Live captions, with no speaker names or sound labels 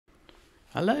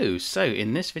Hello, so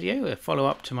in this video, a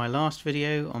follow-up to my last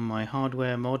video on my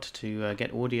hardware mod to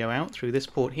get audio out through this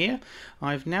port here,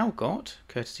 I've now got,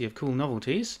 courtesy of Cool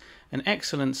Novelties, an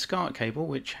excellent SCART cable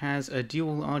which has a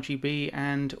dual RGB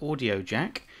and audio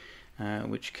jack,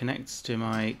 which connects to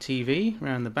my TV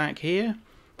around the back here.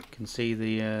 You can see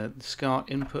the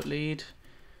SCART input lead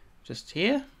just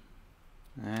here,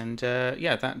 and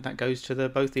yeah, that goes to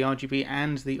both the RGB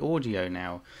and the audio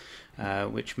now.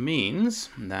 Which means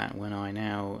that when I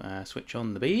now switch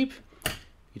on the Beeb,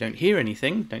 you don't hear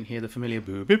anything, don't hear the familiar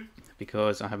boop boop,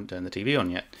 because I haven't turned the TV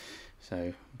on yet.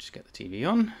 So just get the TV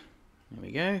on, there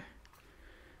we go,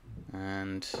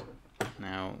 and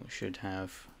now we should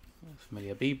have a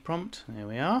familiar Beeb prompt, there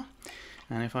we are.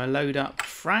 And if I load up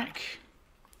Frac,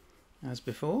 as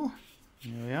before,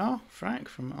 here we are, Frac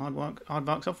from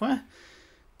Aardvark Software,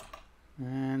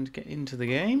 and get into the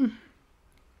game.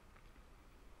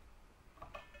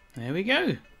 There we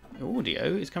go. Audio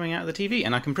is coming out of the TV,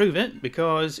 and I can prove it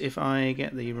because if I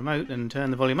get the remote and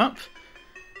turn the volume up,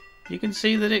 you can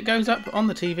see that it goes up on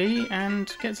the TV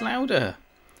and gets louder,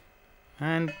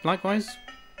 and likewise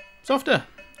softer.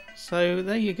 So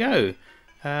there you go.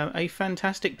 A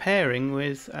fantastic pairing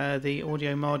with the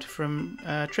audio mod from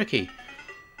Tricky.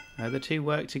 The two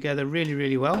work together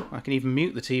really well. I can even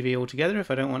mute the TV altogether if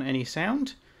I don't want any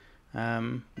sound.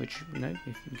 Which, you know,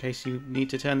 in case you need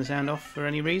to turn the sound off for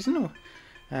any reason, or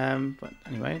but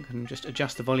anyway, I can just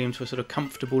adjust the volume to a sort of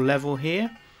comfortable level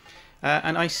here,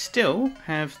 and I still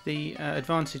have the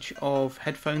advantage of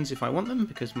headphones if I want them,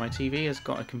 because my TV has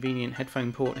got a convenient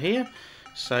headphone port here.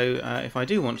 So if I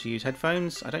do want to use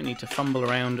headphones, I don't need to fumble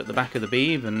around at the back of the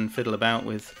Beeb and fiddle about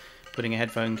with putting a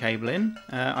headphone cable in.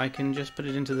 I can just put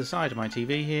it into the side of my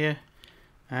TV here,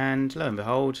 and lo and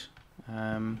behold,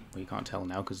 well, you can't tell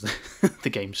now because the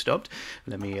game stopped.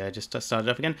 Let me just start it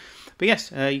up again. But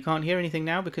yes, you can't hear anything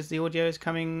now because the audio is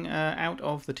coming out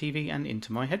of the TV and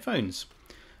into my headphones.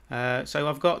 So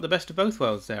I've got the best of both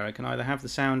worlds there. I can either have the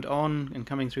sound on and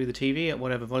coming through the TV at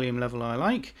whatever volume level I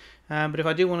like, but if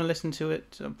I do want to listen to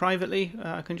it privately,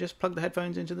 I can just plug the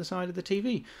headphones into the side of the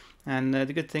TV. And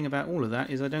the good thing about all of that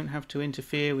is I don't have to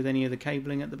interfere with any of the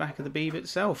cabling at the back of the Beeb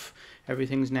itself.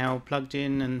 Everything's now plugged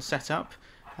in and set up.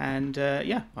 And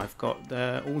yeah, I've got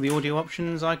all the audio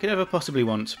options I could ever possibly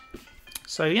want.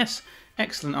 So yes,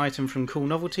 excellent item from Cool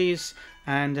Novelties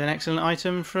and an excellent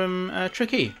item from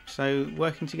Tricky. So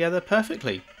working together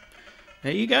perfectly.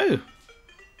 There you go.